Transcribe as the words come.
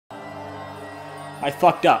I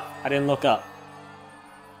fucked up. I didn't look up.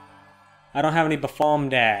 I don't have any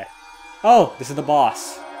performed ad. Oh, this is the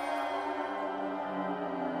boss.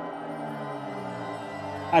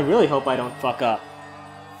 I really hope I don't fuck up.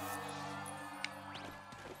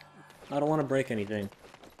 I don't want to break anything.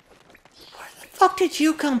 Where the fuck did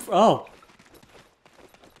you come from? Oh.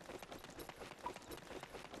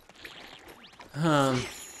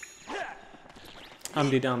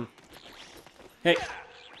 Dum. Hey.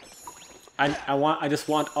 I just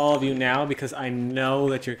want all of you now because I know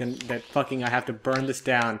that I have to burn this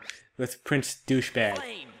down with Prince Douchebag.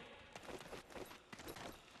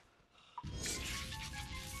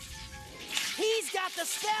 He's got the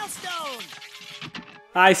spell stone.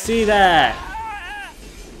 I see that.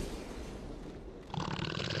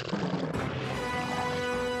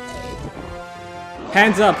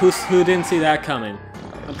 Hands up, who didn't see that coming?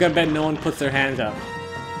 I'm gonna bet no one puts their hands up.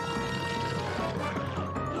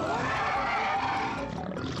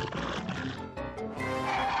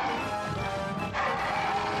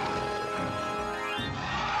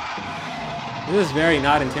 This is very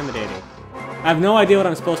not intimidating. I have no idea what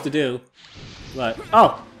I'm supposed to do, but...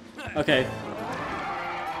 Oh! Okay.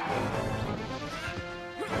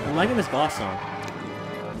 I'm liking this boss song.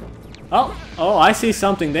 Oh! Oh, I see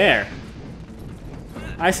something there.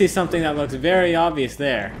 I see something that looks very obvious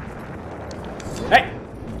there. Hey!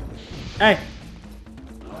 Hey!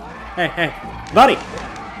 Hey, hey! Buddy!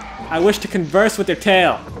 I wish to converse with your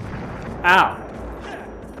tail. Ow!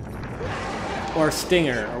 Or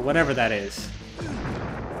stinger, or whatever that is.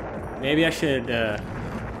 Maybe I should,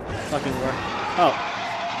 fucking work. Oh.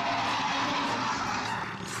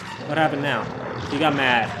 What happened now? He got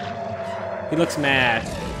mad. He looks mad.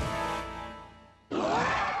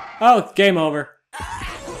 Oh, game over.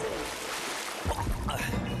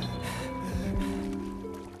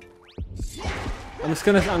 I'm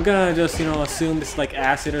gonna just, you know, assume it's like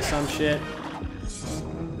acid or some shit.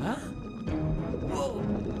 Huh?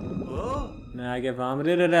 Now I get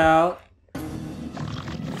vomited it out.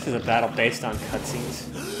 This is a battle based on cutscenes.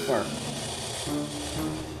 Or...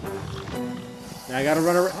 Now I gotta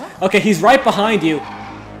run around. Okay, he's right behind you.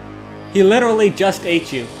 He literally just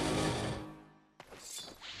ate you.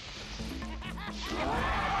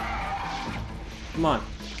 Come on.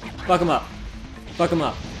 Fuck him up. Fuck him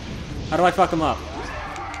up. How do I fuck him up?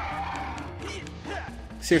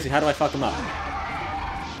 Seriously, how do I fuck him up?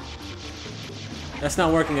 That's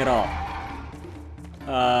not working at all.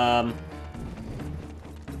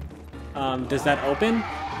 Does that open?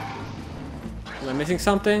 Am I missing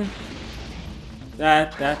something?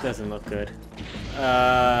 That doesn't look good.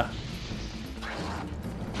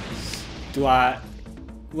 Do I...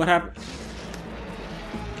 What happened?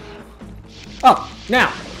 Oh,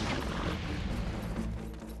 now!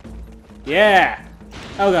 Yeah!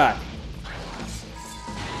 Oh god.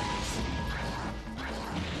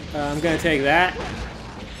 I'm gonna take that.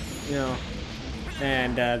 You know...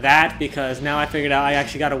 And that, because now I figured out I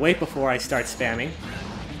actually gotta wait before I start spamming.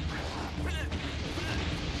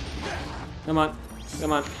 Come on.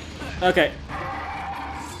 Come on. Okay.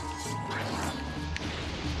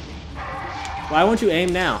 Why won't you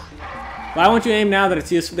aim now? Why won't you aim now that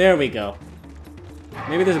it's used? There we go.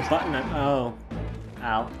 Maybe there's a button. Oh.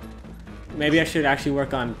 Ow. Maybe I should actually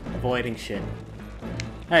work on avoiding shit.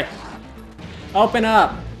 Hey. Open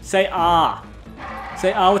up! Say ah.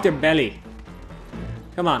 Say ah with your belly.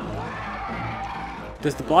 Come on.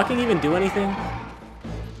 Does the blocking even do anything?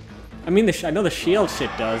 I mean, I know the shield shit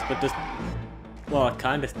does, but does... Well, it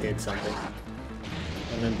kind of did something. Would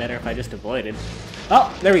have been better if I just avoided.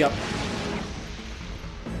 Oh, there we go.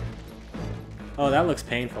 Oh, that looks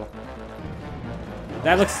painful.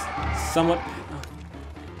 That looks somewhat...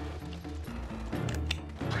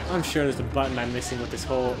 I'm sure there's a button I'm missing with this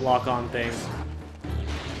whole lock-on thing.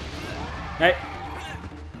 Hey!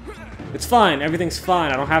 It's fine, everything's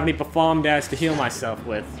fine. I don't have any performed ads to heal myself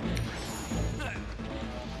with.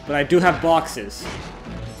 But I do have boxes.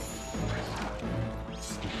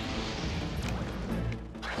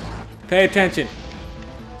 Pay attention.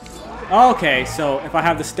 Okay, so if I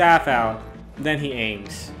have the staff out, then he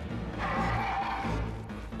aims.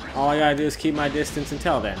 All I gotta do is keep my distance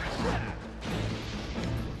until then.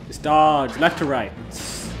 Just dodge, left to right.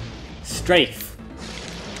 Strafe.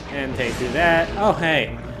 And take through that. Oh,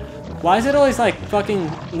 hey. Why is it always like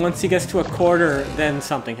fucking once he gets to a quarter, then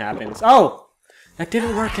something happens? Oh! That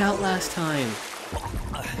didn't work out last time.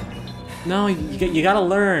 No, you gotta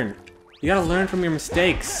learn. You gotta learn from your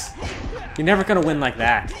mistakes. You're never gonna win like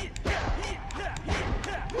that.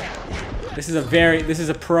 This is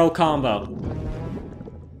a pro combo.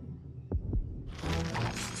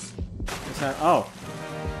 What's that? Oh.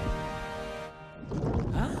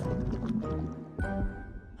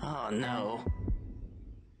 No.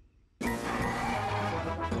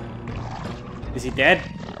 Is he dead?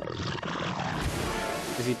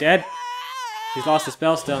 Is he dead? He's lost his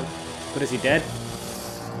spellstone. But is he dead?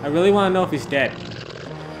 I really want to know if he's dead.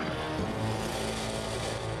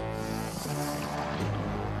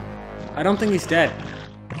 I don't think he's dead.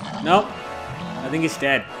 Nope. I think he's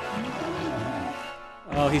dead.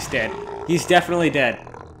 Oh, he's dead. He's definitely dead.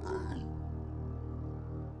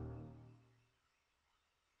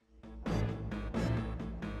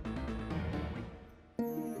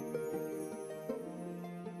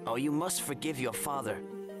 Oh, you must forgive your father.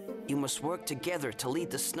 You must work together to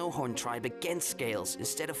lead the Snowhorn tribe against Scales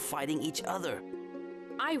instead of fighting each other.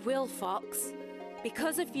 I will, Fox.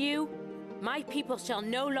 Because of you, my people shall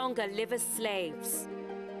no longer live as slaves.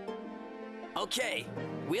 Okay,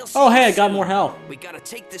 we'll see. Oh, hey, I you got soon. more health. We gotta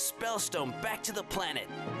take this spellstone back to the planet.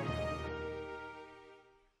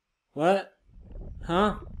 What?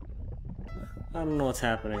 Huh? I don't know what's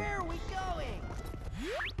happening. Where are we going?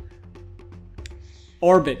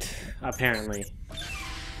 Orbit, apparently.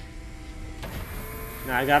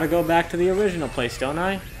 Now I gotta go back to the original place, don't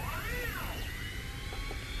I?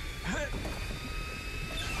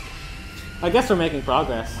 I guess we're making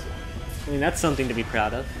progress. I mean, that's something to be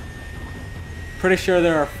proud of. Pretty sure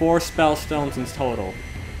there are 4 spellstones in total.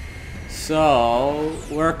 So,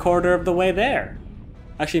 we're a quarter of the way there.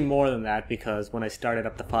 Actually, more than that, because when I started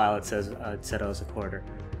up the file, it said it was a quarter.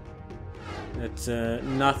 It's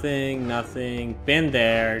nothing, nothing, been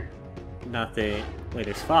there, nothing. Wait,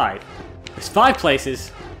 there's 5. There's 5 places.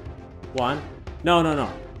 1.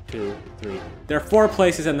 No. 2, 3. There are 4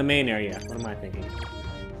 places in the main area. What am I thinking?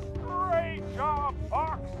 Great job,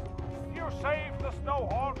 Fox! You saved the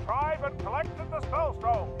Snowhorn tribe and collected the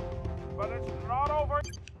spellstone. But it's not over.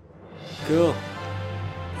 Cool.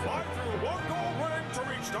 Fly through one gold ring to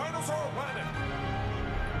reach Dinosaur Planet.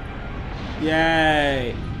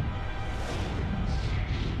 Yay!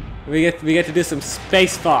 We get to do some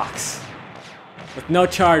Space Fox with no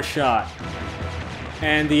charge shot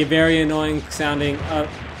and the very annoying sounding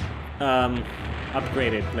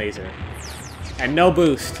upgraded laser and no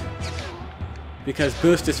boost because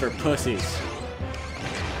boost is for pussies.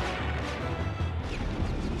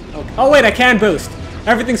 Oh wait, I can boost.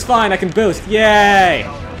 Everything's fine. I can boost. Yay!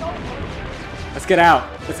 Let's get out.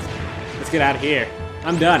 Let's get out of here.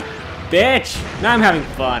 I'm done. Bitch! Now I'm having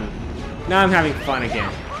fun. Now I'm having fun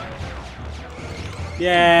again.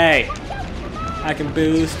 Yay! I can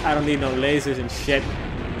boost. I don't need no lasers and shit.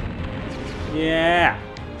 Yeah!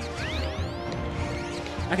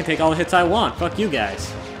 I can take all the hits I want. Fuck you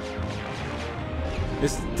guys.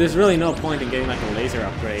 There's really no point in getting like a laser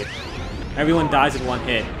upgrade. Everyone dies in 1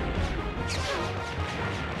 hit.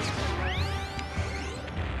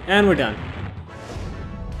 And we're done.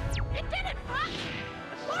 It did it, Fox!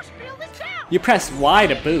 The force field is down! You press Y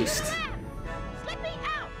to boost. Slip me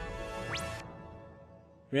out!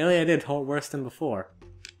 Really? I did worse than before.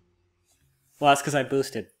 Well, that's because I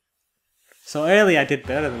boosted. So early I did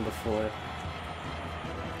better than before.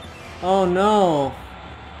 Oh no!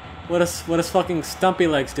 What is fucking Stumpy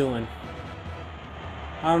Legs doing?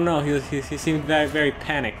 I don't know. He seemed very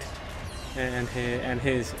panicked, and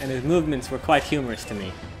his movements were quite humorous to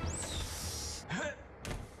me.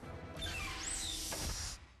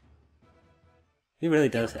 He really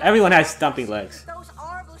does. Everyone has Stumpy Legs. Those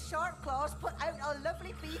horrible SharpClaws put out our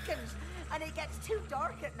lovely beacons, and it gets too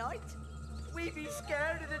dark at night. We be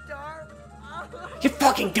scared of the dark. You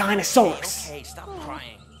fucking dinosaurs! Okay, stop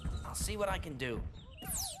crying. I'll see what I can do.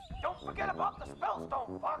 Don't forget about the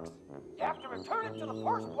spellstone, Fox. You have to return it to the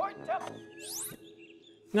First Point Temple.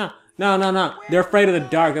 No. They're afraid of the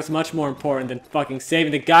dark. That's much more important than fucking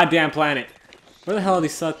saving the goddamn planet. Where the hell are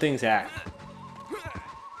these things at?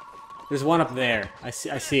 There's one up there. I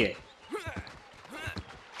see it.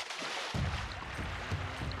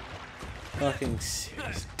 Fucking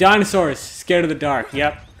serious. Dinosaurs scared of the dark.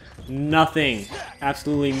 Yep. Nothing.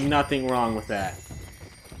 Absolutely nothing wrong with that.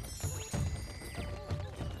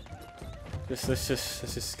 Let's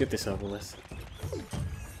just get this over with.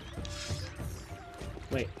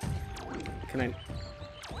 Wait. Can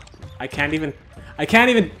I can't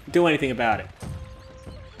even do anything about it.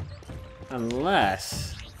 Unless...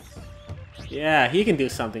 Yeah, he can do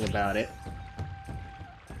something about it.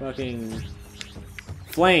 Fucking...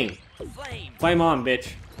 Flame! Flame! Flame on,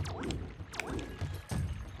 bitch.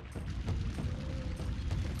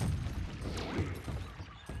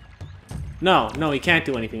 No, he can't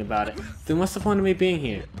do anything about it. Then what's the point of me being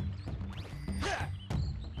here?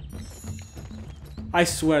 I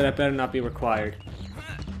swear that better not be required.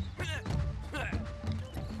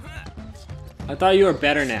 I thought you were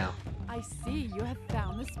better now. I see see you have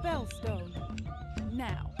found the spell stone.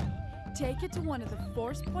 Now, take it to one of the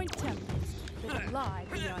Force Point temples that lie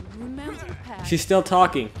beyond Moon Mountain Pass. She's still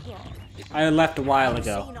talking. I left a while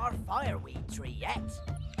ago. Seen our fireweed tree yet?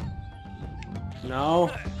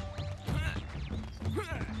 No.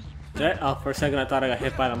 Oh, for a second I thought I got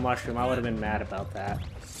hit by the mushroom. I would have been mad about that.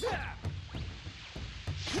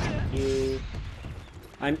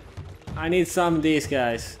 I need some of these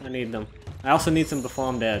guys. I need them. I also need some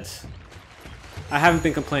deformed heads. I haven't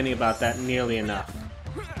been complaining about that nearly enough.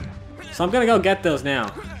 So I'm gonna go get those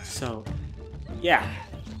now. So, yeah.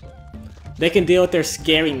 They can deal with their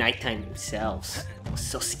scary nighttime themselves. It's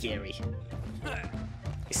so scary.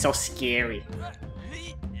 It's so scary.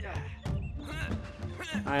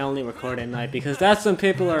 I only record at night because that's when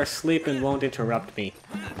people are asleep and won't interrupt me.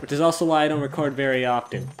 Which is also why I don't record very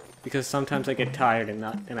often. Because sometimes I get tired and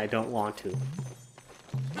I don't want to.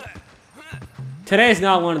 Today is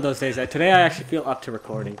not one of those days. Today I actually feel up to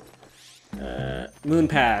recording. Moon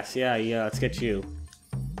Pass. Yeah, let's get you.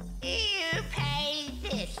 You pay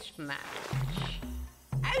this much.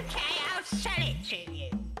 Okay, I'll sell it to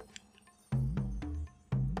you.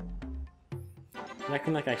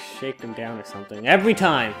 Acting like I shaked him down or something. Every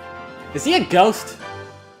time! Is he a ghost?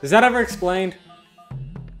 Is that ever explained?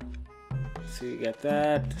 So you get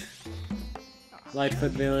that.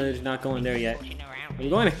 Lightfoot Village, not going there yet. I'm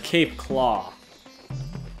going to Cape Claw.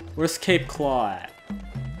 Where's Cape Claw at?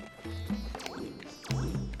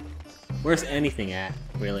 Where's anything at,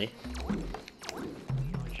 really?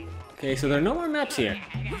 Okay, so there are no more maps here.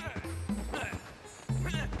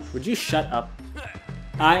 Would you shut up?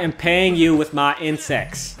 I am paying you with my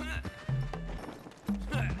insects.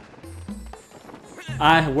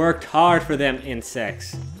 I worked hard for them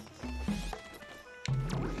insects.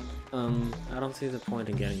 I don't see the point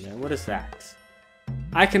in getting there. What is that?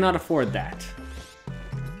 I cannot afford that.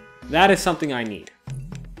 That is something I need.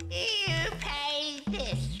 You pay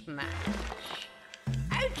this much.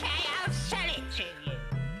 Okay, I'll sell it to you.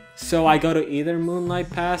 So I go to either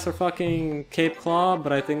Moonlight Pass or fucking Cape Claw,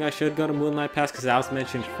 but I think I should go to Moonlight Pass because that was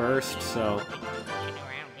mentioned first, so...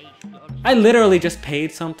 I literally just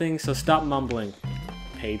paid something, so stop mumbling.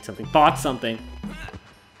 Paid something. Bought something.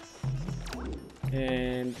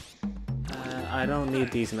 And... I don't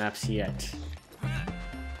need these maps yet.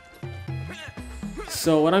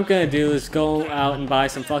 So what I'm gonna do is go out and buy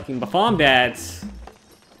some fucking Bomb Dads.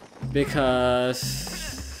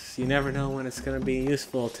 Because... you never know when it's gonna be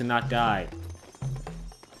useful to not die.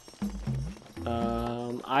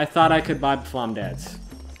 I thought I could buy Bomb Dads.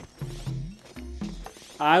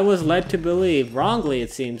 I was led to believe, wrongly it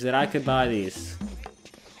seems, that I could buy these.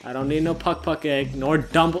 I don't need no Puck Egg, nor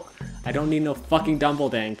Dumble... I don't need no fucking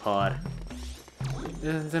Dumbledang Pod.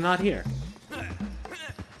 They're not here.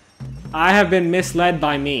 I have been misled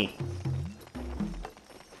by me.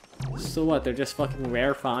 So what, they're just fucking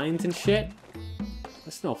rare finds and shit?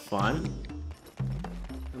 That's no fun.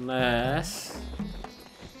 Unless...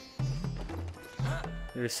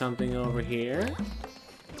 there's something over here.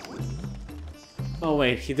 Oh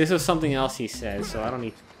wait, this is something else he said, so I don't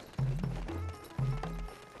need...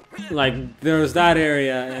 like, there was that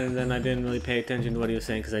area, and then I didn't really pay attention to what he was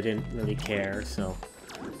saying because I didn't really care, so...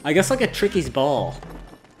 I guess I'll get Tricky's ball.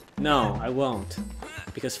 No, I won't.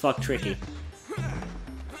 Because fuck Tricky.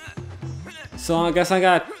 So I guess I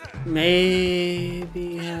got...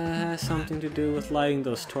 maybe has something to do with lighting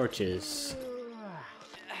those torches.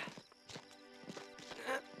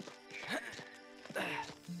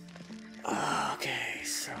 Okay,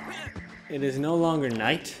 so... it is no longer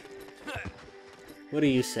night? What do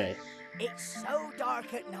you say? It's so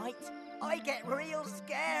dark at night, I get real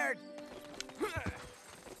scared.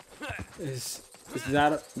 Is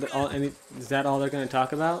that all? Is that all they're gonna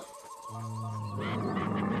talk about?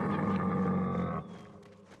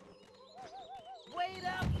 Wait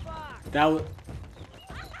up, Fox! That was...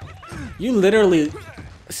 you literally...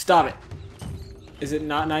 stop it. Is it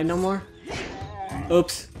not night no more?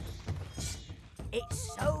 Oops.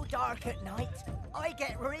 It's so dark at night, I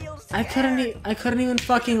get real scared. I couldn't even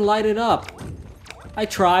fucking light it up. I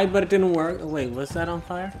tried, but it didn't work. Oh, wait, was that on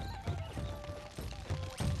fire?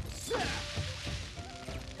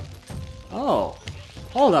 Oh.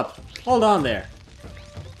 Hold up. Hold on there.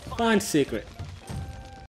 Find secret.